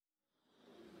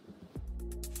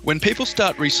When people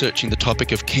start researching the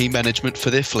topic of key management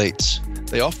for their fleets,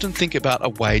 they often think about a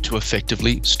way to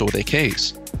effectively store their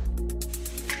keys.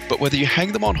 But whether you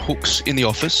hang them on hooks in the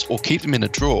office or keep them in a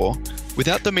drawer,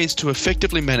 without the means to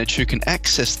effectively manage who can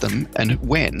access them and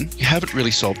when, you haven't really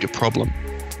solved your problem.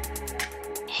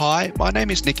 Hi, my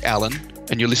name is Nick Allen,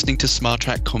 and you're listening to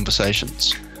Smartrak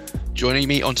Conversations. Joining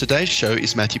me on today's show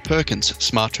is Matthew Perkins,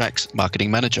 Smartrak's marketing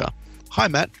manager. Hi,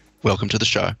 Matt. Welcome to the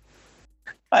show.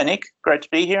 Hi, Nick. Great to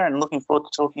be here and looking forward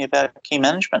to talking about key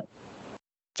management.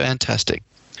 Fantastic.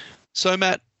 So,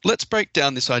 Matt, let's break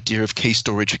down this idea of key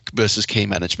storage versus key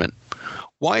management.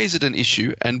 Why is it an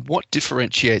issue, and what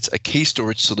differentiates a key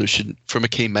storage solution from a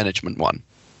key management one?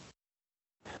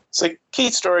 So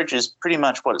key storage is pretty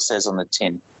much what it says on the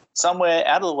tin. Somewhere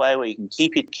out of the way where you can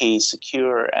keep your keys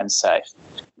secure and safe.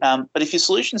 But if your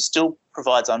solution still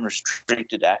provides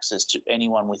unrestricted access to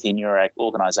anyone within your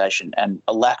organisation and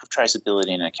a lack of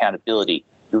traceability and accountability,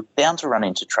 you're bound to run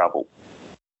into trouble.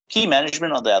 Key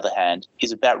management, on the other hand,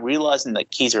 is about realising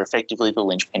that keys are effectively the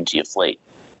linchpin to your fleet.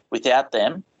 Without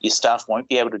them, your staff won't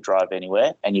be able to drive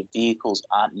anywhere and your vehicles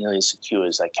aren't nearly as secure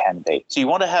as they can be. So you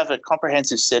want to have a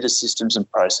comprehensive set of systems and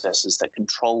processes that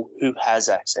control who has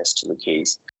access to the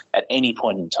keys at any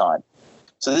point in time.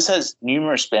 So this has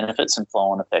numerous benefits and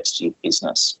flow-on effects to your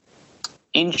business.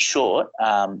 In short,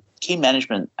 key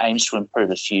management aims to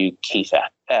improve a few key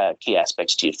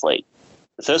aspects to your fleet.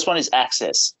 The first one is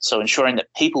access, so ensuring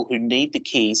that people who need the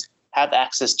keys have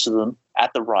access to them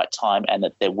at the right time and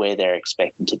that they're where they're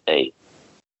expecting to be.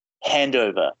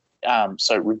 Handover,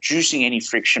 so reducing any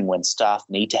friction when staff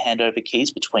need to hand over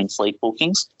keys between fleet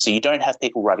bookings, so you don't have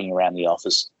people running around the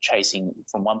office chasing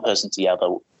from one person to the other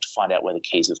to find out where the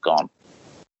keys have gone.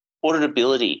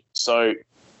 Auditability, so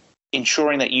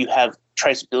ensuring that you have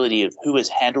traceability of who has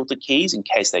handled the keys in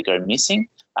case they go missing,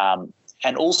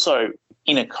 and also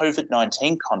in a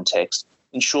COVID-19 context,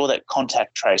 ensure that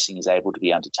contact tracing is able to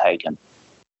be undertaken.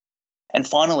 And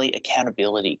finally,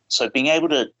 accountability. So being able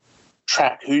to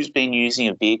track who's been using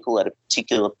a vehicle at a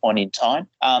particular point in time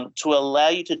to allow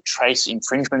you to trace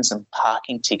infringements and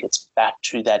parking tickets back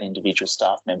to that individual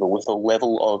staff member with a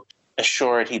level of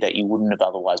assurity that you wouldn't have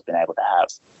otherwise been able to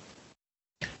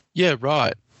have. Yeah,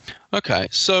 right. Okay,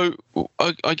 so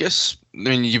I guess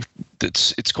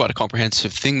it's quite a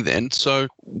comprehensive thing then. So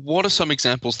what are some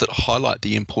examples that highlight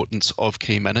the importance of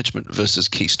key management versus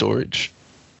key storage?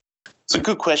 It's a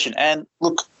good question. And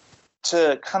look,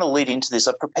 to kind of lead into this,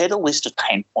 I've prepared a list of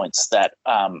pain points that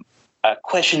are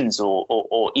questions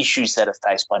or issues that are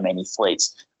faced by many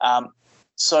fleets.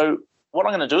 So what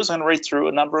I'm going to do is I'm going to read through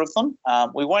a number of them.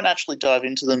 We won't actually dive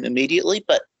into them immediately,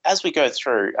 but as we go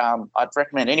through, I'd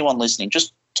recommend anyone listening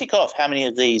just tick off how many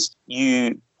of these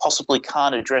you possibly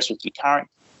can't address with your current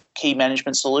key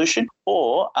management solution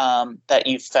or that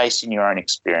you've faced in your own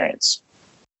experience.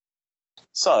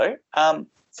 So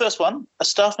first one, a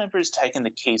staff member has taken the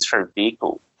keys for a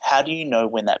vehicle. How do you know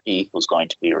when that vehicle is going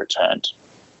to be returned?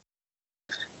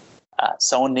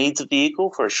 Someone needs a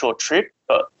vehicle for a short trip,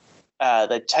 but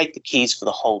they take the keys for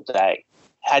the whole day.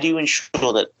 How do you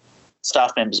ensure that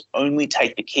staff members only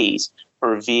take the keys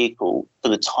for a vehicle for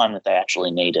the time that they actually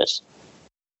need it?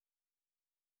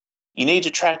 You need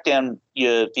to track down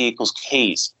your vehicle's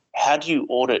keys. How do you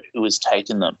audit who has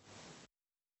taken them?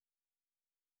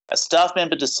 A staff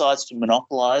member decides to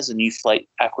monopolise a new fleet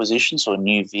acquisition, so a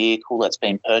new vehicle that's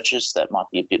been purchased that might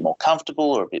be a bit more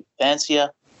comfortable or a bit fancier.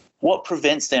 What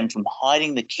prevents them from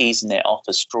hiding the keys in their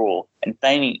office drawer and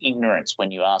feigning ignorance when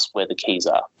you ask where the keys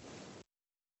are?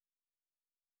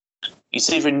 You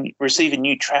receive a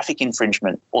new traffic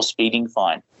infringement or speeding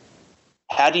fine.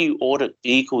 How do you audit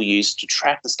vehicle use to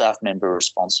track the staff member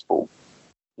responsible?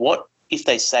 What if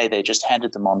they say they just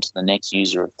handed them on to the next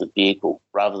user of the vehicle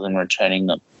rather than returning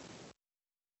them?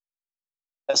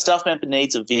 A staff member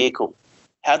needs a vehicle.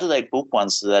 How do they book one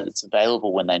so that it's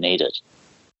available when they need it?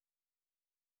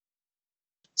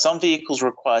 Some vehicles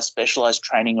require specialised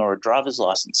training or a driver's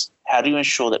licence. How do you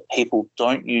ensure that people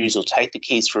don't use or take the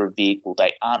keys for a vehicle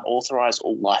they aren't authorised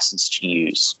or licensed to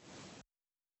use?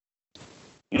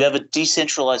 You have a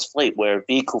decentralised fleet where a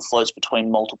vehicle floats between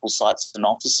multiple sites and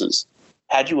offices.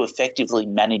 How do you effectively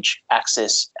manage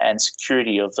access and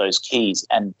security of those keys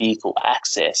and vehicle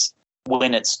access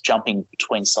when it's jumping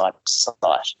between site to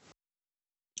site?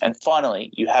 And finally,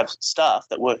 you have staff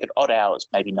that work at odd hours,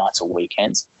 maybe nights or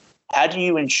weekends. How do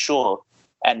you ensure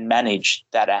and manage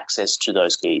that access to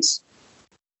those keys?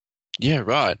 Yeah,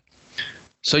 right.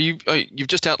 So you've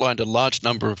just outlined a large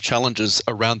number of challenges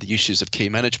around the issues of key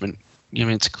management.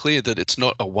 it's clear that it's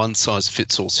not a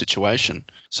one-size-fits-all situation.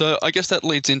 So I guess that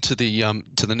leads into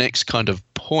the next kind of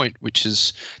point, which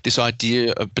is this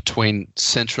idea of between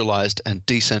centralized and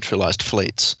decentralized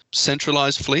fleets.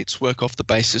 Centralized fleets work off the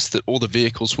basis that all the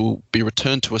vehicles will be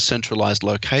returned to a centralized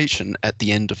location at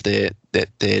the end of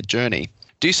their journey.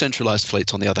 Decentralized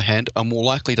fleets, on the other hand, are more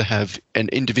likely to have an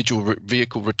individual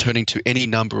vehicle returning to any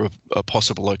number of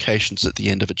possible locations at the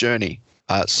end of a journey.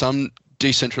 Some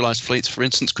decentralized fleets, for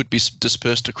instance, could be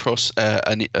dispersed across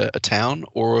a town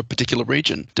or a particular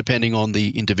region, depending on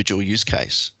the individual use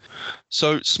case.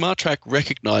 So Smartrak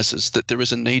recognizes that there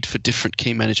is a need for different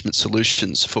key management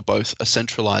solutions for both a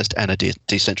centralized and a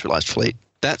decentralized fleet.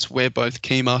 That's where both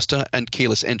Keymaster and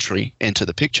keyless entry enter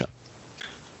the picture.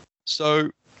 So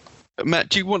Matt,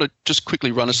 do you want to just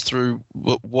quickly run us through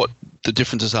what the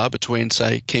differences are between,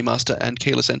 say, Keymaster and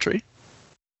keyless entry?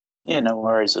 Yeah, no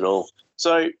worries at all.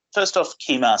 So first off,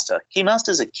 Keymaster. Keymaster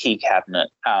is a key cabinet,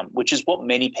 which is what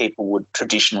many people would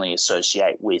traditionally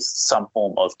associate with some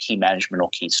form of key management or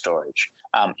key storage.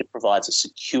 It provides a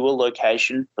secure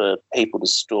location for people to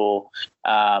store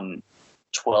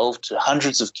 12 to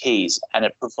hundreds of keys, and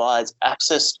it provides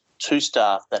access to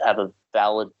staff that have a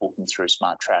valid booking through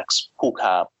Smartrak's pool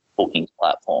car booking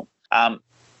platform.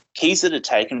 Keys that are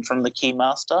taken from the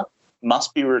Keymaster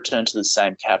must be returned to the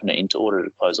same cabinet in order to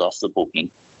close off the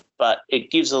booking. But it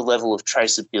gives a level of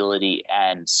traceability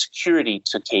and security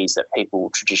to keys that people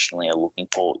traditionally are looking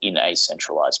for in a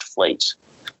centralized fleet.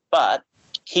 But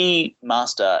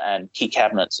Keymaster and key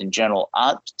cabinets in general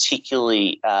aren't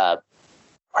particularly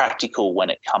practical when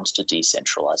it comes to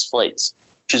decentralized fleets,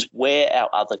 which is where our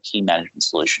other key management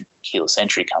solution, keyless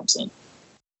entry, comes in.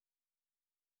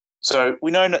 So we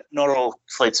know that not all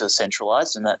fleets are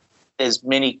centralized and that there's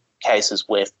many cases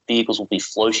where vehicles will be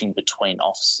floating between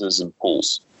offices and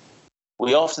pools.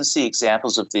 We often see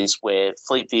examples of this where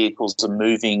fleet vehicles are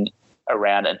moving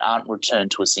around and aren't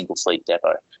returned to a single fleet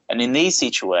depot. And in these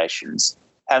situations,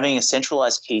 having a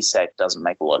centralized key safe doesn't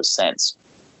make a lot of sense.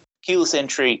 Keyless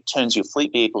entry turns your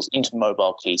fleet vehicles into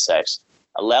mobile key safes,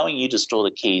 allowing you to store the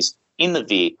keys in the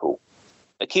vehicle.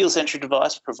 The keyless entry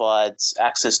device provides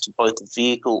access to both the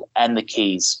vehicle and the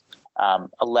keys,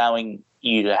 allowing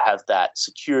you to have that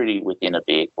security within a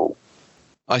vehicle.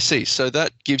 I see. So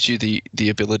that gives you the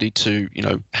ability to,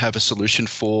 have a solution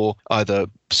for either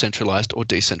centralized or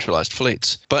decentralized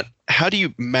fleets. But how do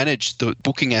you manage the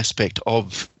booking aspect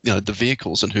of, the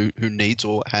vehicles and who needs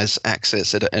or has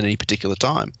access at any particular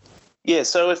time? Yeah,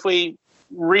 so if we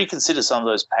reconsider some of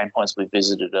those pain points we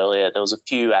visited earlier, there was a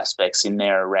few aspects in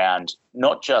there around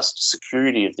not just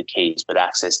security of the keys, but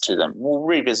access to them. We'll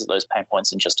revisit those pain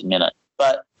points in just a minute.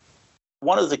 But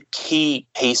one of the key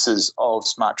pieces of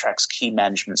Smartrak's key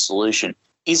management solution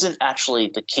isn't actually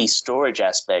the key storage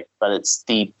aspect, but it's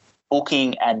the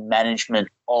booking and management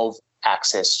of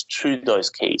access to those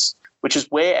keys, which is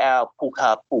where our pool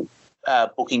car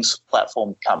bookings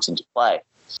platform comes into play.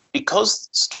 Because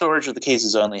storage of the keys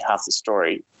is only half the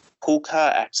story,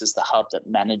 Poolcar acts as the hub that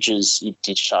manages your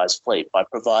digitized fleet by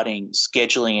providing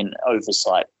scheduling and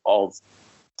oversight of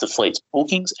the fleet's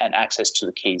bookings and access to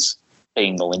the keys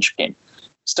being the linchpin.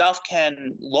 Staff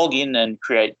can log in and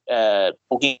create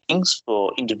bookings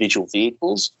for individual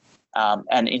vehicles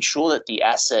and ensure that the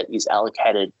asset is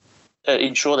allocated,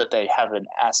 ensure that they have an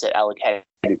asset allocated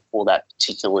for that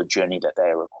particular journey that they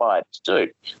are required to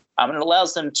do. And it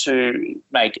allows them to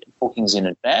make bookings in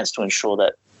advance to ensure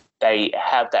that they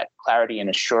have that clarity and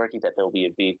assurity that there'll be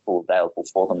a vehicle available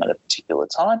for them at a particular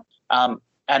time.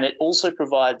 And it also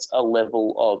provides a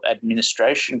level of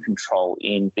administration control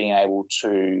in being able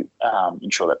to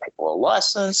ensure that people are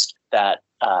licensed, that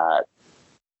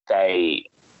they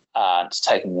aren't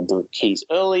taking the keys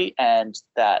early, and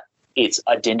that it's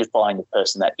identifying the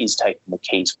person that is taking the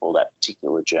keys for that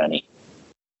particular journey.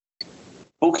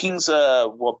 Bookings are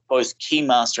what both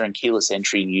Keymaster and Keyless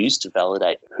Entry use to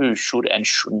validate who should and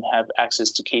shouldn't have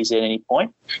access to keys at any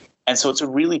point. And so it's a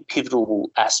really pivotal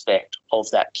aspect of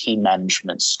that key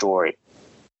management story.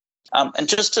 And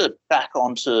just to back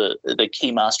onto the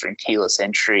Keymaster and Keyless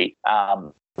Entry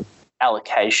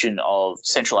allocation of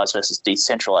centralized versus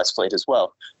decentralized fleet as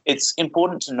well, it's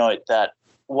important to note that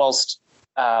whilst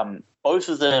both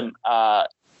of them are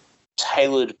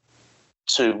tailored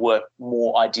to work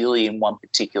more ideally in one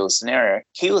particular scenario,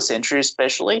 Keyless Entry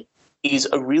especially is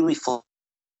a really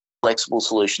flexible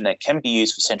solution that can be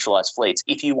used for centralized fleets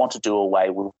if you want to do away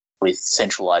with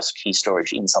centralized key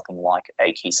storage in something like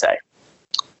a key safe.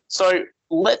 So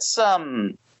let's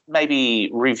maybe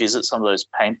revisit some of those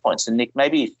pain points. And Nick,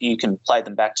 maybe if you can play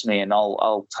them back to me and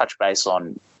I'll touch base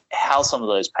on how some of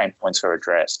those pain points are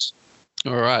addressed.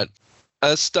 All right.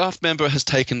 A staff member has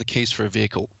taken the keys for a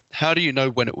vehicle. How do you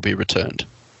know when it will be returned?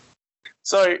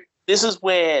 So this is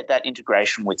where that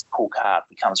integration with Pull Cart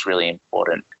becomes really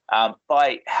important.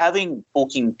 By having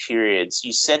booking periods,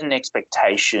 you set an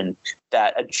expectation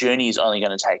that a journey is only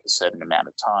going to take a certain amount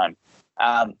of time.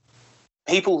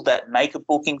 People that make a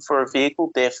booking for a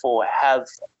vehicle therefore have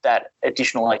that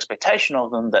additional expectation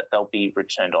of them that they'll be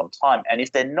returned on time. And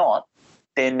if they're not,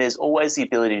 then there's always the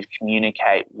ability to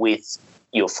communicate with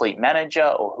your fleet manager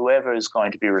or whoever is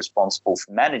going to be responsible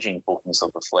for managing bookings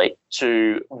of the fleet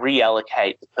to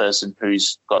reallocate the person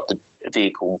who's got the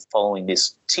vehicle following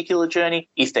this particular journey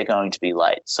if they're going to be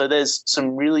late. So there's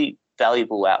some really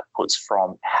valuable outputs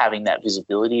from having that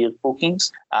visibility of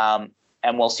bookings. And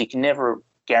whilst you can never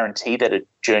guarantee that a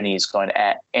journey is going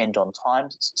to end on time,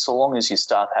 so long as your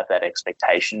staff have that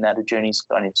expectation that a journey is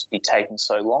going to be taking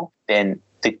so long, then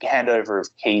the handover of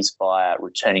keys via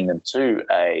returning them to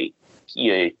a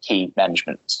key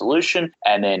management solution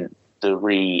and then the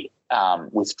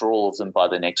withdrawal of them by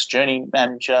the next journey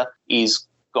manager is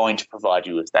going to provide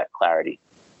you with that clarity.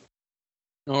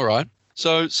 All right.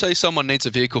 So say someone needs a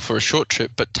vehicle for a short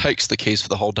trip but takes the keys for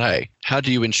the whole day. How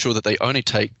do you ensure that they only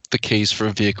take the keys for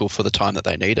a vehicle for the time that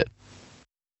they need it?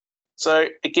 So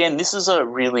again, this is a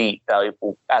really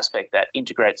valuable aspect that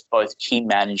integrates both key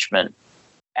management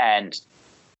and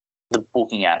the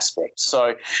booking aspect.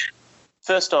 So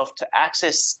first off, to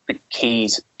access the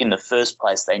keys in the first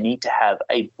place, they need to have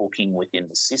a booking within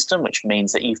the system, which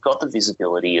means that you've got the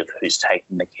visibility of who's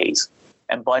taking the keys.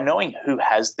 And by knowing who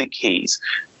has the keys,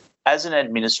 as an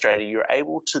administrator, you're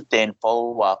able to then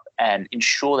follow up and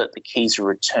ensure that the keys are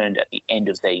returned at the end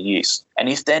of their use. And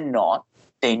if they're not,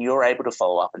 then you're able to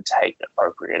follow up and take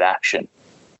appropriate action.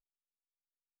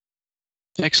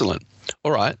 Excellent.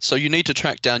 All right. So you need to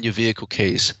track down your vehicle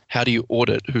keys. How do you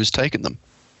audit who's taken them?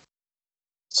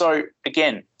 So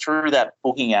again, through that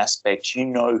booking aspect, you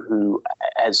know who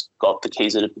has got the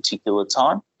keys at a particular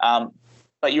time,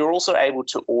 but you're also able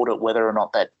to audit whether or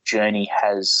not that journey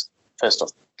has first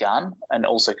off begun and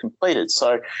also completed.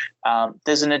 So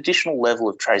there's an additional level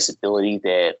of traceability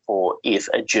there for if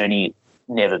a journey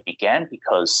never began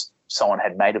because someone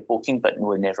had made a booking but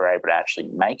were never able to actually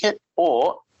make it,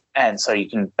 and so you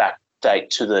can backdate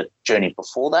to the journey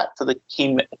before that for the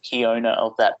key owner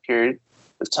of that period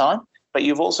of time. But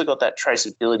you've also got that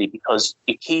traceability because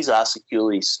your keys are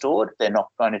securely stored. They're not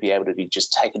going to be able to be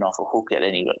just taken off a hook at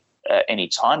any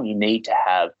time. You need to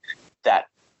have that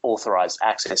authorized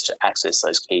access to access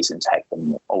those keys and take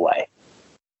them away.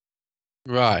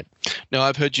 Right. Now,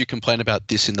 I've heard you complain about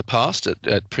this in the past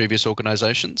at previous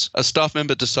organisations. A staff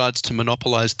member decides to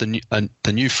monopolise the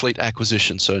new fleet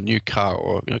acquisition, so a new car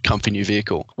or comfy new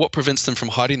vehicle. What prevents them from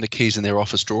hiding the keys in their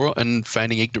office drawer and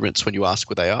feigning ignorance when you ask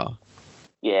where they are?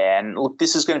 Yeah, and look,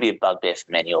 this is going to be a bugbear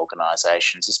for many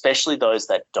organisations, especially those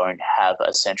that don't have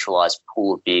a centralised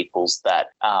pool of vehicles that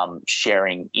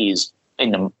sharing is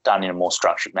done in a more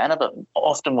structured manner, but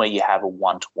often where you have a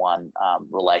one-to-one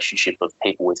relationship of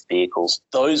people with vehicles,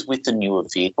 those with the newer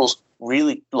vehicles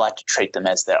really like to treat them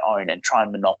as their own and try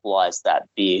and monopolise that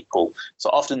vehicle. So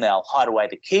often they'll hide away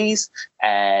the keys,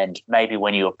 and maybe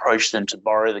when you approach them to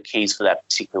borrow the keys for that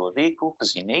particular vehicle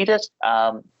because you need it,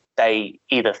 they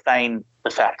either feign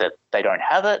the fact that they don't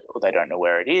have it or they don't know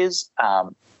where it is,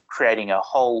 creating a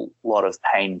whole lot of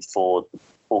pain for the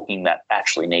booking that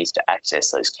actually needs to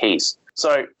access those keys.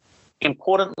 So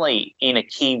importantly, in a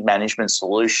key management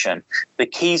solution, the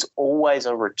keys always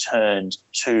are returned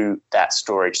to that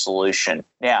storage solution.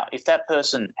 Now, if that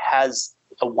person has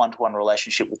a one-to-one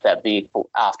relationship with that vehicle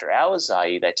after hours,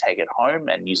 i.e. they take it home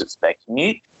and use it for their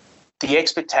commute, the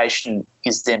expectation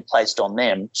is then placed on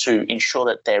them to ensure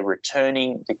that they're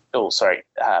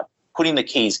putting the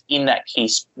keys in that key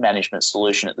management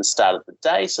solution at the start of the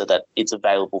day so that it's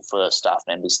available for staff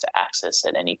members to access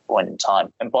at any point in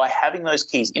time. And by having those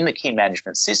keys in the key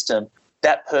management system,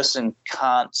 that person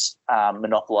can't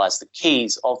monopolise the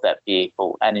keys of that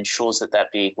vehicle and ensures that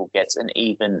that vehicle gets an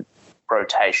even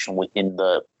rotation within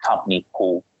the company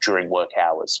pool during work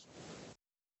hours.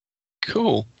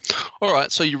 Cool. All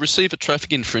right, so you receive a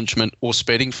traffic infringement or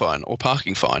speeding fine or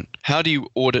parking fine. How do you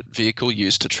audit vehicle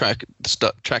use to track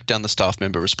down the staff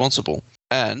member responsible?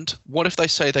 And what if they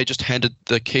say they just handed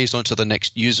the keys on to the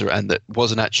next user and that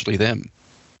wasn't actually them?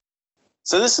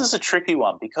 So this is a tricky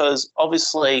one because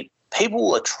obviously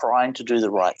people are trying to do the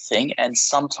right thing and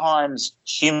sometimes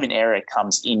human error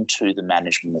comes into the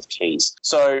management of keys.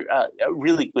 So a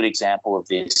really good example of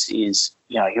this is,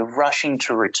 you're rushing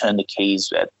to return the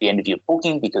keys at the end of your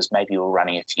booking because maybe you're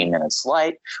running a few minutes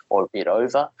late or a bit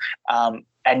over,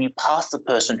 and you pass the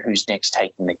person who's next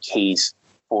taking the keys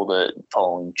for the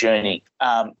following journey.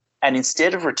 And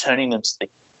instead of returning them to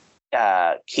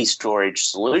the key storage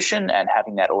solution and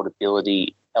having that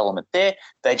auditability element there,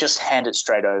 they just hand it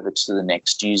straight over to the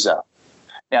next user.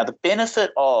 Now, the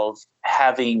benefit of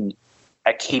having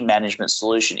a key management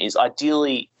solution is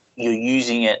ideally you're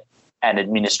using it and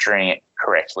administering it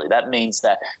correctly. That means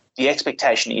that the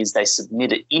expectation is they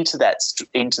submit it into that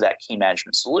key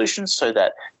management solution so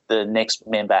that the next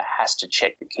member has to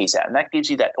check the keys out. And that gives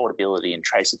you that auditability and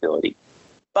traceability.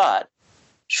 But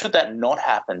should that not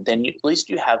happen, then at least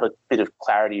you have a bit of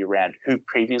clarity around who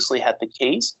previously had the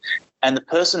keys, and the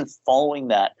person following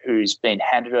that who's been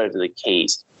handed over the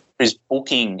keys, whose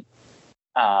booking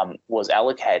was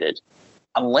allocated,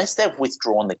 unless they've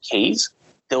withdrawn the keys,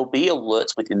 there'll be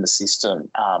alerts within the system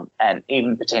and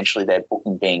even potentially their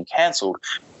booking being cancelled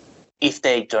if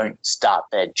they don't start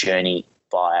their journey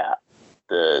via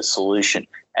the solution.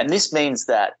 And this means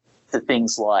that for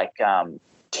things like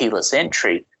keyless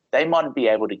entry, they might be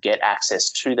able to get access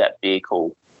to that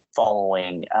vehicle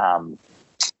following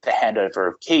the handover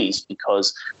of keys,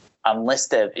 because unless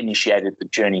they've initiated the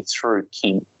journey through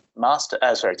through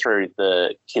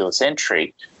the keyless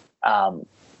entry,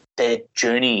 their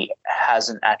journey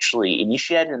hasn't actually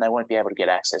initiated and they won't be able to get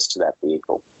access to that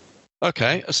vehicle.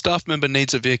 Okay, a staff member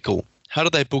needs a vehicle. How do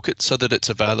they book it so that it's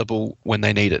available when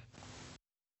they need it?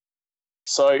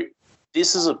 So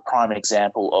this is a prime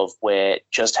example of where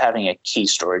just having a key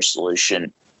storage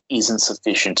solution isn't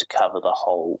sufficient to cover the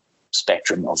whole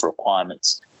spectrum of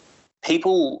requirements.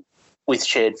 People with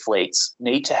shared fleets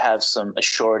need to have some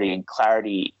assurity and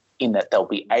clarity in that they'll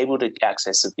be able to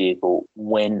access a vehicle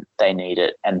when they need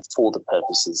it and for the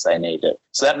purposes they need it.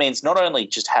 So that means not only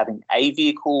just having a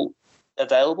vehicle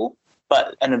available,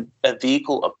 but a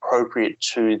vehicle appropriate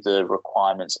to the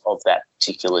requirements of that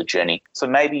particular journey. So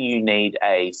maybe you need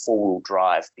a four-wheel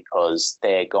drive because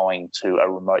they're going to a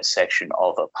remote section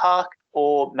of a park,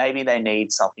 or maybe they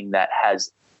need something that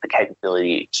has the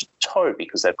capability to tow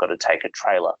because they've got to take a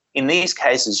trailer. In these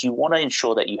cases, you want to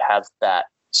ensure that you have that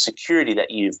security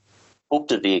that you've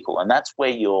booked a vehicle, and that's where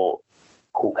your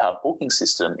pool car booking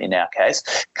system, in our case,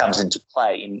 comes into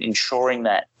play in ensuring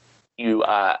that you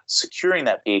are securing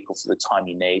that vehicle for the time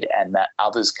you need and that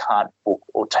others can't book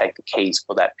or take the keys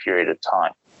for that period of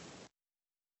time.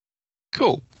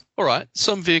 Cool. All right.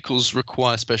 Some vehicles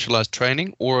require specialised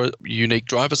training or a unique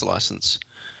driver's licence.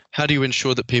 How do you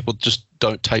ensure that people just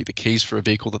don't take the keys for a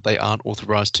vehicle that they aren't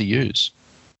authorised to use?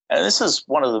 And this is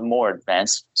one of the more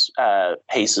advanced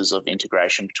pieces of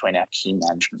integration between our key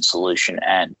management solution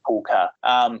and Poolcar.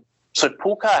 So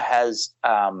Poolcar has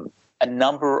a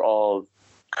number of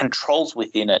controls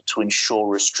within it to ensure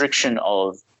restriction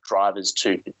of drivers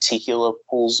to particular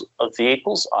pools of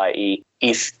vehicles, i.e.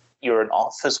 if you're an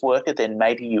office worker, then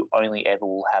maybe you only ever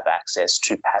will have access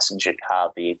to passenger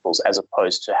car vehicles as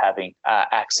opposed to having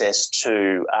access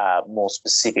to more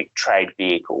specific trade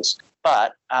vehicles.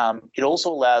 But it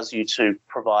also allows you to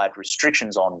provide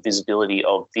restrictions on visibility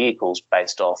of vehicles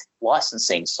based off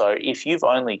licensing. So if you've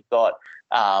only got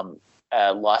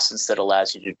a license that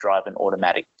allows you to drive an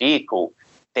automatic vehicle,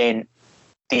 then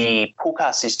the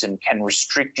Poolcar system can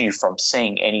restrict you from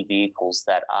seeing any vehicles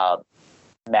that are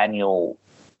manual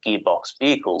gearbox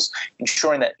vehicles,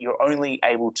 ensuring that you're only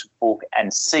able to book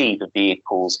and see the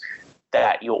vehicles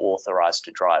that you're authorised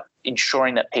to drive,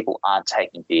 ensuring that people aren't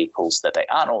taking vehicles that they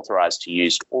aren't authorised to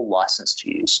use or licensed to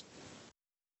use.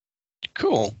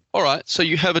 Cool. All right. So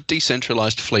you have a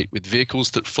decentralised fleet with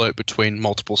vehicles that float between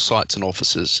multiple sites and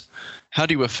offices. How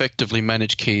do you effectively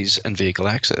manage keys and vehicle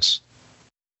access?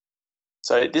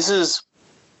 So this is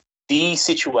the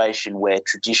situation where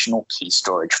traditional key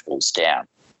storage falls down.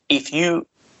 If you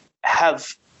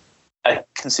have a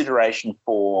consideration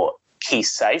for key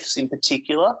safes in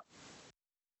particular,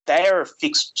 they are a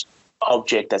fixed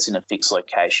object that's in a fixed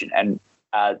location and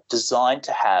are designed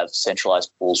to have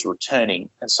centralised pools returning,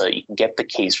 and so you can get the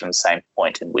keys from the same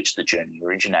point in which the journey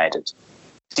originated.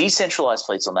 Decentralised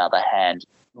fleets, on the other hand,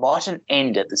 mightn't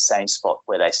end at the same spot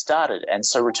where they started, and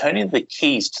so returning the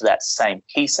keys to that same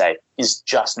key safe is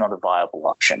just not a viable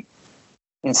option.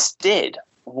 Instead,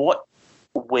 what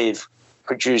we've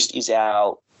produced is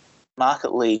our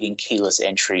market-leading keyless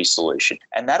entry solution,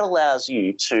 and that allows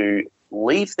you to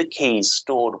leave the keys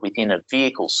stored within a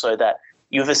vehicle so that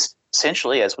you've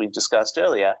essentially, as we've discussed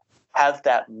earlier, have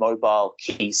that mobile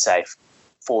key safe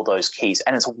for those keys,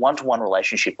 and it's a one-to-one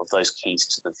relationship of those keys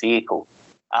to the vehicle.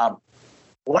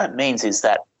 What it means is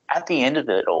that at the end of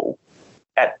it all,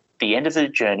 at the end of the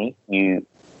journey, you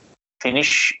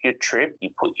finish your trip, you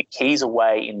put your keys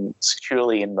away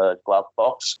securely in the glove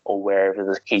box or wherever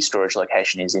the key storage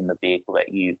location is in the vehicle that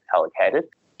you've allocated.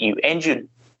 You end your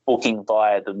booking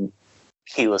via the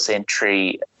keyless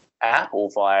entry app or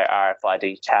via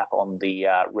RFID tap on the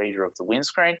reader of the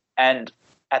windscreen. And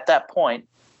at that point,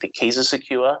 the keys are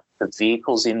secure, the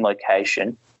vehicle's in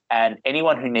location, and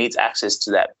anyone who needs access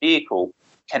to that vehicle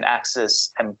can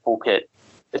access and book it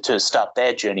to start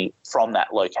their journey from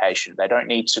that location. They don't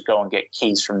need to go and get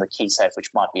keys from the key safe,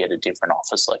 which might be at a different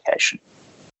office location.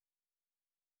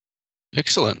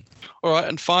 Excellent. All right,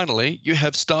 and finally, you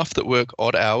have staff that work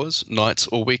odd hours, nights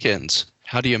or weekends.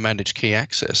 How do you manage key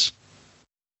access?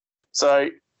 So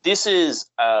this is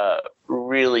a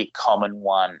really common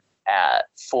one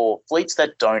for fleets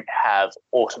that don't have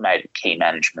automated key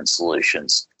management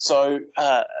solutions. So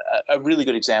a really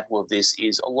good example of this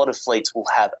is a lot of fleets will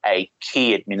have a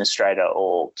key administrator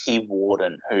or key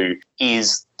warden who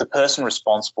is the person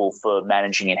responsible for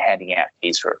managing and handing out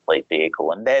keys for a fleet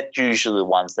vehicle. And they're usually the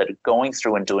ones that are going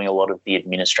through and doing a lot of the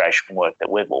administration work that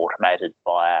we've automated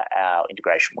via our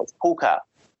integration with Poolcar.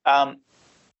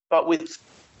 But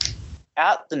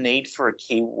without the need for a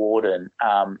key warden,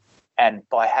 and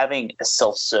by having a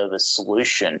self-service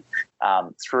solution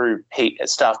through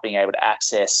staff being able to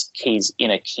access keys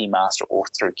in a key master or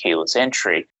through keyless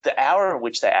entry, the hour in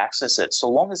which they access it, so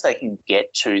long as they can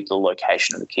get to the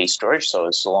location of the key storage, so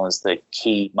as long as the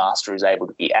key master is able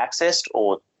to be accessed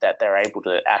or that they're able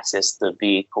to access the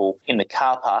vehicle in the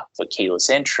car park for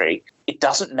keyless entry, it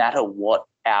doesn't matter what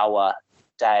hour,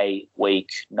 day,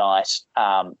 week, night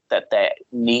that they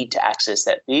need to access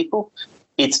that vehicle.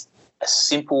 It's a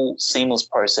simple, seamless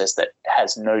process that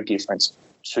has no difference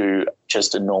to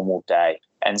just a normal day.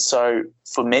 And so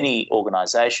for many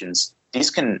organisations,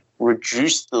 this can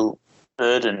reduce the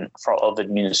burden of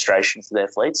administration for their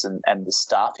fleets and the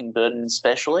staffing burden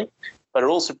especially, but it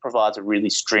also provides a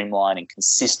really streamlined and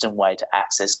consistent way to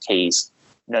access keys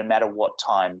no matter what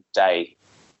time, day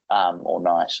or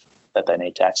night that they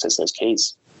need to access those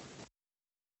keys.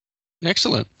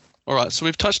 Excellent. All right, so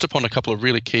we've touched upon a couple of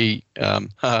really key,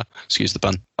 excuse the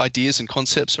pun, ideas and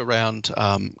concepts around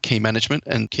key management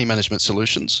and key management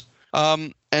solutions.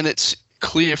 And it's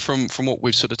clear from what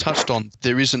we've sort of touched on,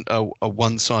 there isn't a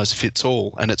one size fits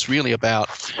all, and it's really about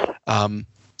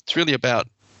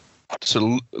sort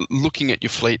of looking at your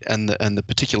fleet and the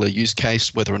particular use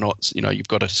case, whether or not you've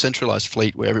got a centralized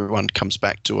fleet where everyone comes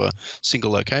back to a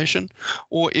single location,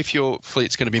 or if your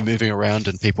fleet's going to be moving around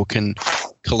and people can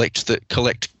collect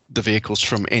the vehicles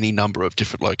from any number of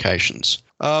different locations.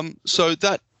 So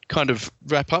that kind of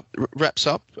wraps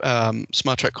up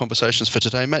Smartrak Conversations for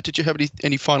today. Matt, did you have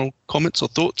any final comments or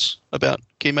thoughts about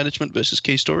key management versus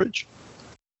key storage?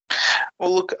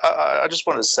 Well, look, I just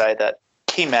wanted to say that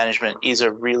key management is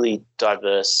a really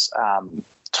diverse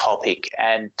topic,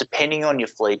 and depending on your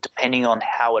fleet, depending on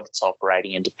how it's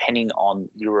operating and depending on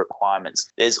your requirements,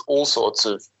 there's all sorts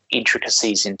of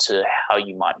intricacies into how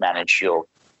you might manage your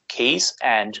keys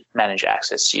and manage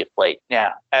access to your fleet.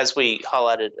 Now, as we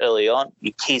highlighted early on,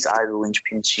 your keys are the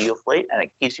linchpin to your fleet, and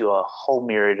it gives you a whole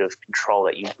myriad of control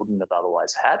that you wouldn't have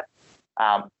otherwise had.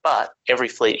 But every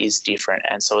fleet is different,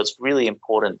 and so it's really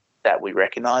important that we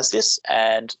recognise this,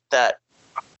 and that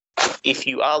if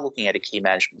you are looking at a key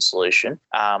management solution,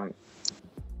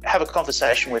 have a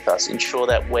conversation with us. Ensure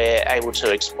that we're able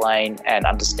to explain and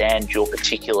understand your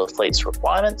particular fleet's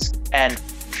requirements, and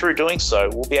through doing so,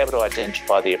 we'll be able to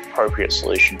identify the appropriate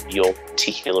solution for your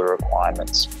particular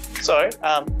requirements. So,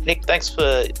 Nick, thanks for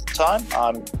the time.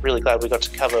 I'm really glad we got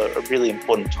to cover a really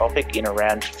important topic in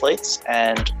around fleets,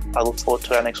 and I look forward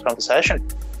to our next conversation.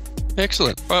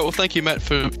 Excellent. All right, well, thank you, Matt,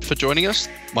 for joining us.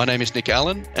 My name is Nick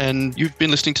Allen, and you've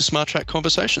been listening to Smartrak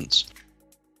Conversations.